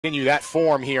Continue that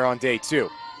form here on day 2.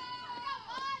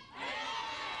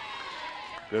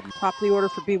 Good. Top of the order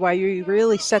for BYU. He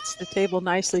really sets the table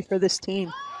nicely for this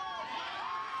team.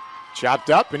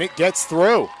 Chopped up, and it gets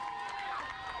through.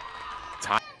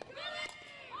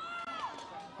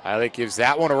 Eilert gives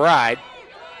that one a ride.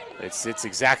 It sits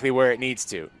exactly where it needs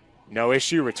to. No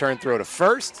issue. Return throw to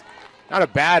first. Not a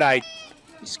bad idea.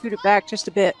 Scoot it back just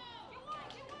a bit.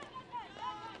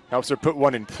 Helps her put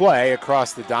one in play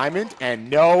across the diamond, and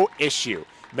no issue.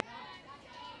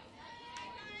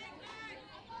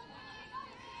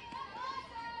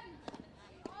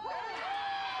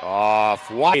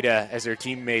 Off wide, as her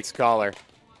teammates call her.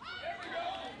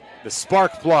 The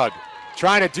spark plug,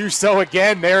 trying to do so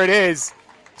again. There it is.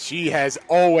 She has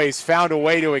always found a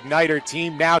way to ignite her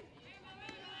team. Now,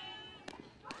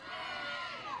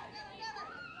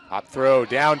 hop throw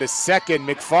down to second.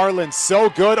 McFarland so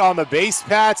good on the base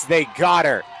paths. They got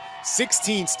her.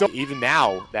 16 still. Even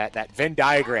now, that Venn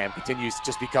diagram continues to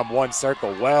just become one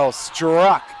circle. Well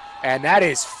struck, and that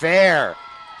is fair.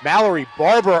 Mallory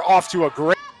Barber off to a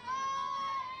great.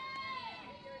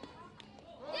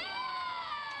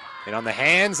 And on the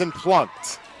hands and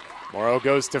plunked. Morrow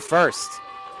goes to first.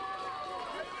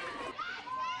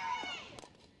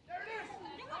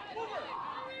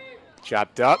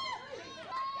 Chopped up.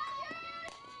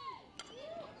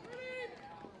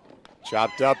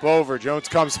 Chopped up over. Jones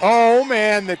comes home,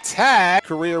 and the tag.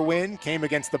 Career win came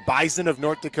against the Bison of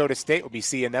North Dakota State. We'll be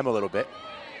seeing them a little bit.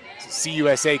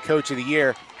 CUSA Coach of the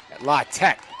Year at La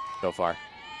Tech so far.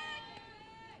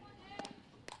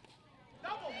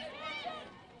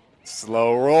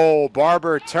 Slow roll.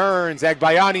 Barber turns.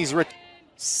 Agbayani's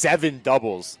 7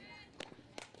 doubles.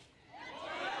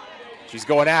 She's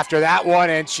going after that one,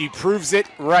 and she proves it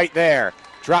right there.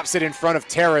 Drops it in front of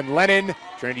Taryn Lennon.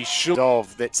 Trinity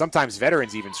Schultz that sometimes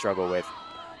veterans even struggle with.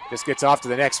 Just gets off to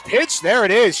the next pitch. There it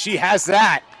is. She has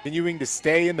that. Continuing to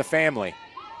stay in the family.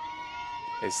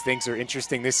 As things are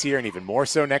interesting this year and even more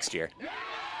so next year.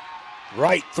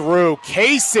 Right through.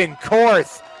 Kaysen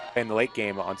Korth in the late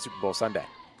game on Super Bowl Sunday.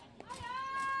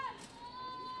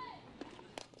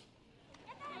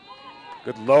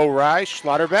 Good low rise.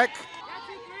 Schlotterbeck.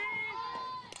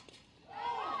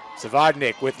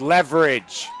 Savadnik with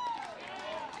leverage.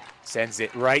 Sends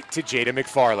it right to Jada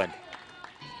McFarland.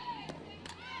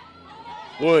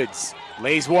 Woods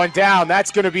lays one down.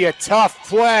 That's going to be a tough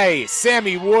play.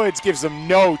 Sammy Woods gives him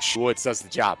no. Woods does the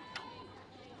job.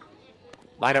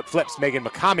 Lineup flips. Megan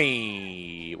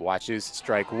McCamey watches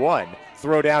strike 1.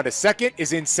 Throw down to second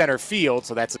is in center field,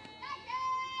 so that's.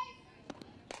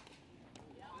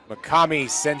 McCamey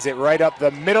sends it right up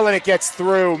the middle, and it gets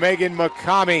through. Megan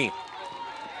McCamey.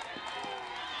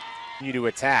 To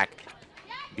attack.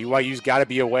 BYU's got to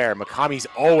be aware. McCamey's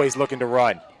always looking to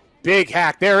run. Big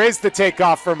hack. There is the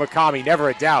takeoff for McCamey. Never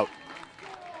a doubt.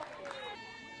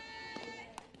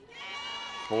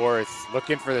 Korth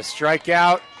looking for the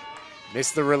strikeout.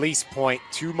 Missed the release point.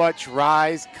 Too much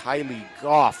rise. Kylie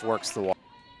Goff works the wall.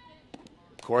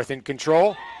 Korth in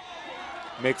control.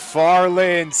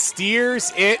 McFarland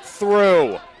steers it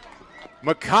through.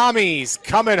 McCamey's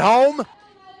coming home.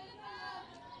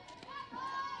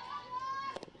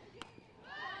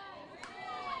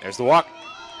 There's the walk.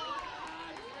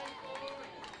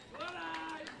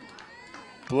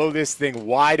 Blow this thing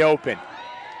wide open.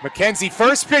 McKenzie,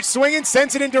 first pitch swinging,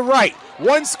 sends it into right.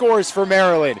 1 scores for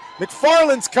Maryland.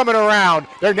 McFarland's coming around.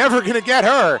 They're never going to get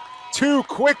her. 2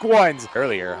 quick ones.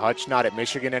 Earlier, Hutch not at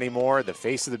Michigan anymore. The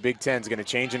face of the Big Ten is going to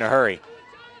change in a hurry.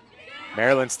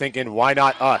 Maryland's thinking, why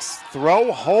not us?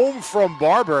 Throw home from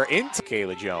Barber into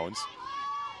Kayla Jones.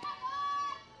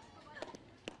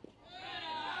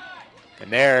 And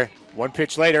there, 1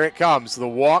 pitch later, it comes. The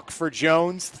walk for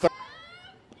Jones.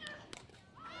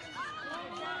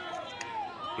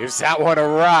 Gives that one a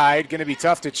ride. Going to be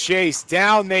tough to chase.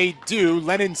 Down they do.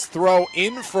 Lennon's throw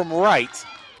in from right.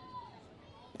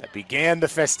 That began the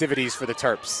festivities for the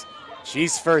Terps.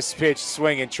 She's first pitch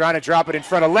swinging, trying to drop it in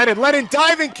front of Lennon. Lennon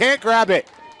diving, can't grab it.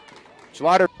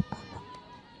 Schlatter.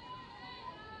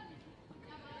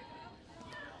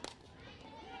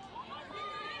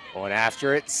 Going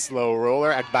after it, slow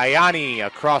roller. Agbayani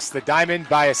across the diamond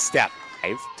by a step.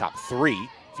 Top 3,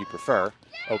 if you prefer,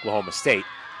 Oklahoma State.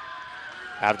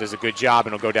 Av does a good job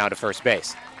and will go down to first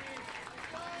base.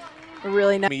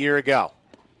 Really nice. A year ago.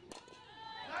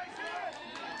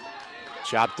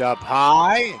 Chopped up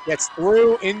high, gets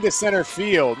through into center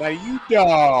field. Now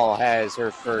Udall has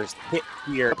her first hit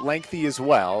here. Lengthy as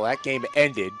well. That game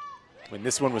ended when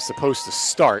this one was supposed to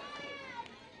start.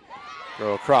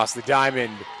 Throw across the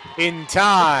diamond in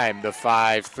time. The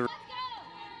 5-3.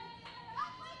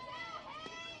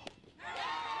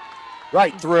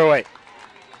 Right through it.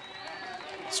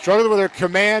 Struggled with her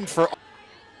command for...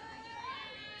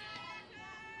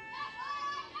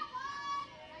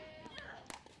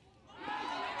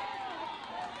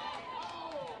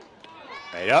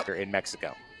 Right up in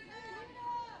Mexico.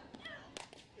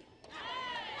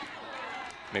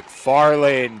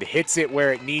 McFarland hits it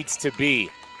where it needs to be.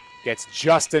 Gets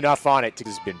just enough on it.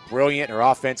 Has been brilliant. Her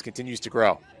offense continues to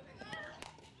grow.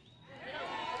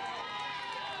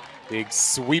 Big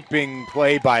sweeping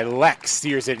play by Lex,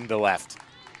 steers it into left.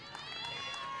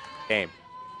 Game.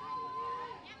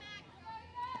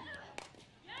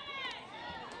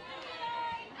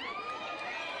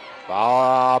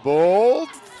 Bobbled.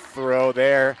 Throw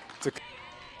there to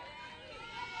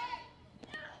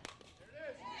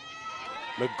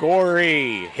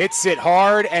Ligori. Hits it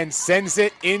hard and sends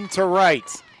it into right.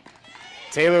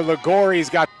 Taylor Ligori's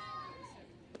got...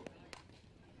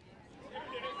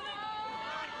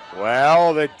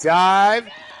 Well, the dive.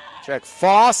 Check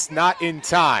Foss, not in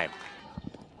time.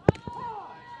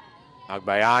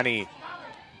 Agbayani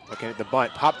looking at the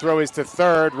bunt. Pop throw is to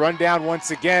third. Run down once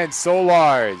again.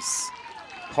 Solars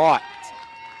caught.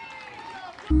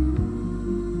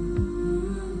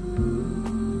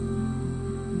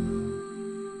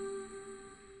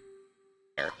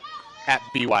 At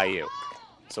BYU.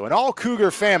 So an all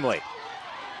Cougar family.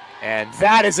 And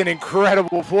that is an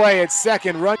incredible play at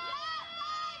second. Run.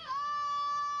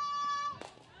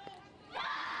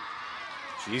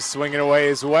 She's swinging away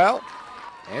as well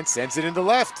and sends it into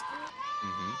left.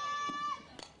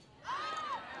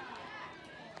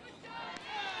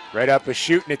 Right up a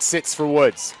shoot, and it sits for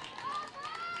Woods.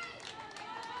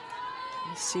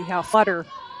 Let's see how Flutter.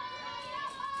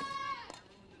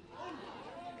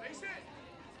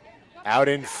 Out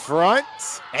in front,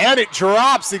 and it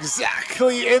drops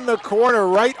exactly in the corner,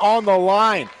 right on the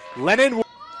line. Lennon.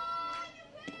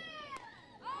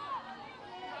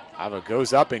 Ava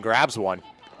goes up and grabs one.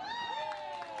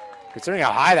 Considering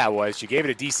how high that was, she gave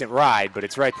it a decent ride, but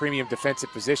it's right premium defensive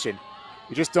position.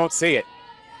 You just don't see it.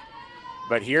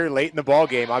 But here, late in the ball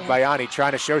game, Agbayani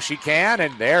trying to show she can,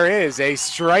 and there is a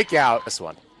strikeout. This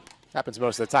one happens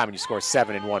most of the time when you score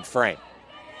 7 in one frame.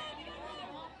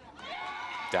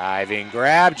 Diving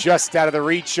grab just out of the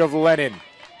reach of Lennon.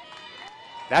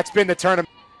 That's been the tournament.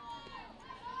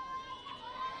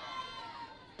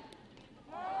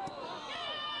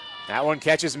 That one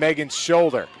catches Megan's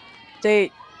shoulder.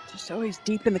 State just always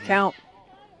deep in the count.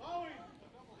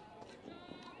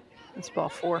 That's ball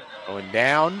 4. Going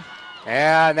down,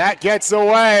 and that gets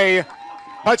away.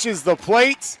 Touches the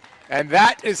plate, and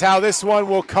that is how this one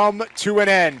will come to an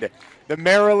end. The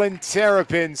Maryland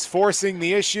Terrapins forcing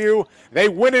the issue. They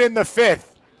win it in the 5th.